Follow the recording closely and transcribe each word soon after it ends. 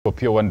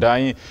Opiyo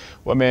Wandayi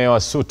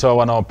wamewasuta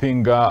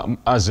wanaopinga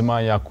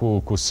azma ya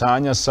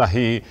kukusanya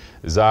sahihi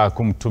za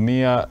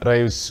kumtumia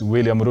rais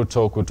William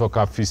Ruto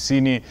kutoka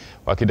afisini,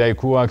 wakidai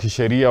kuwa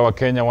kisheria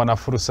wakenya wana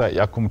fursa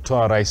ya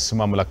kumtoa rais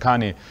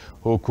mamlakani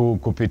huku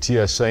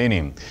kupitia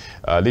saini.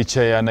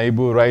 Licha ya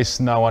naibu rais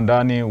na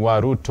wandani wa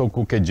Ruto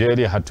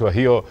kukejeli hatua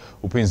hiyo,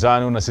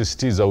 upinzani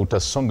unasisitiza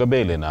utasonga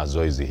mbele na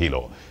zoezi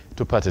hilo.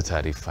 Tupate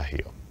taarifa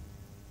hiyo.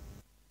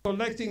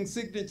 Collecting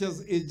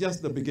signatures is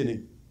just the beginning.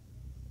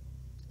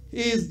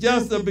 He is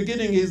just the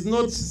beginning. He's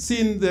not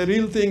seen the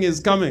real thing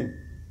is coming.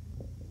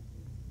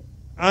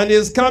 And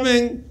it's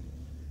coming,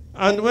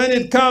 and when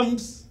it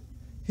comes,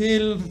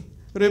 he'll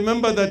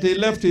remember that he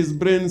left his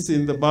brains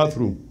in the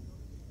bathroom.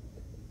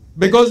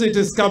 Because it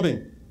is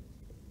coming.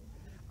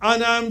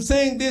 And I'm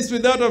saying this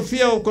without a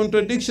fear of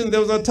contradiction.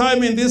 There was a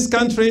time in this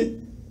country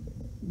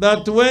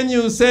that when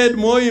you said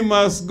Moi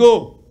must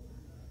go,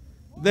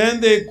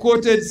 then they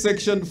quoted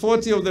section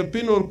 40 of the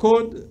penal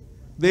code.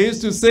 They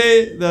used to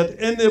say that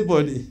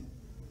anybody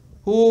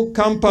who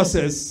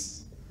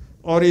compasses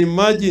or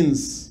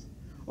imagines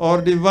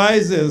or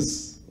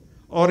devises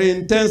or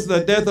intends the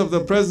death of the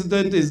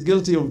president is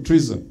guilty of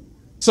treason.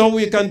 So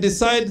we can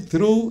decide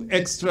through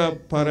extra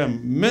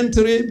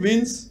parliamentary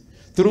means,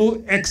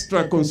 through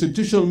extra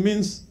constitutional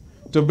means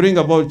to bring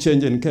about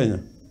change in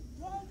Kenya.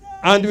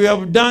 And we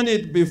have done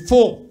it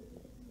before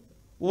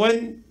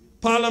when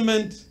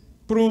Parliament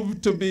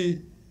proved to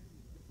be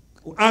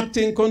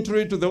acting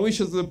contrary to the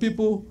wishes of the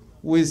people.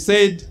 We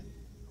said,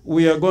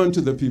 we are going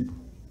to the people.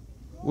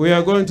 We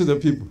are going to the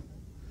people.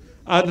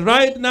 And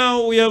right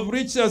now we have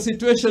reached a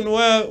situation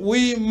where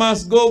we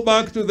must go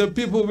back to the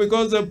people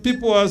because the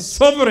people are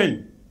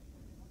sovereign.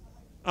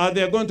 And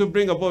they are going to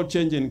bring about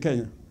change in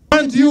Kenya.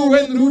 And you,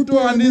 when Ruto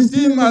and his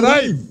team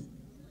arrive,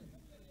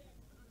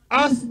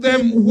 ask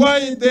them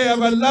why they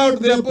have allowed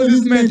their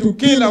policemen to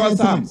kill our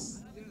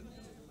sons,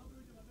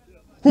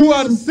 who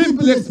are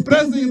simply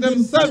expressing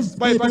themselves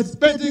by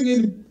participating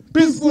in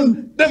peaceful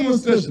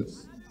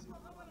demonstrations.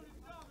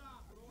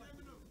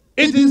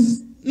 It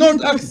is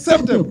not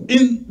acceptable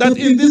that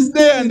in this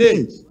day and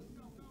age,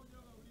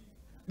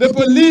 the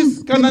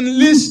police can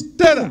unleash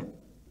terror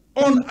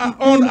on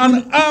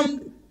an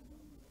armed,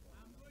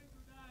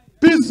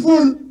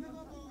 peaceful,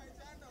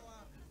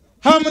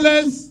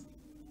 harmless,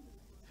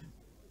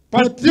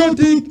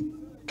 patriotic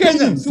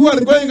Kenyans who are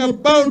going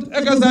about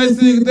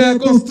exercising their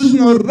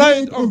constitutional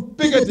right of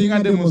picketing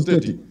and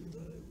demonstrating.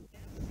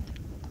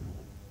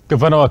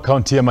 Gavana wa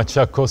kaunti ya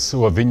Machakos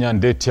Wavinya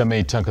Ndeti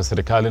ameitaka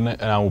serikali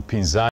na upinzani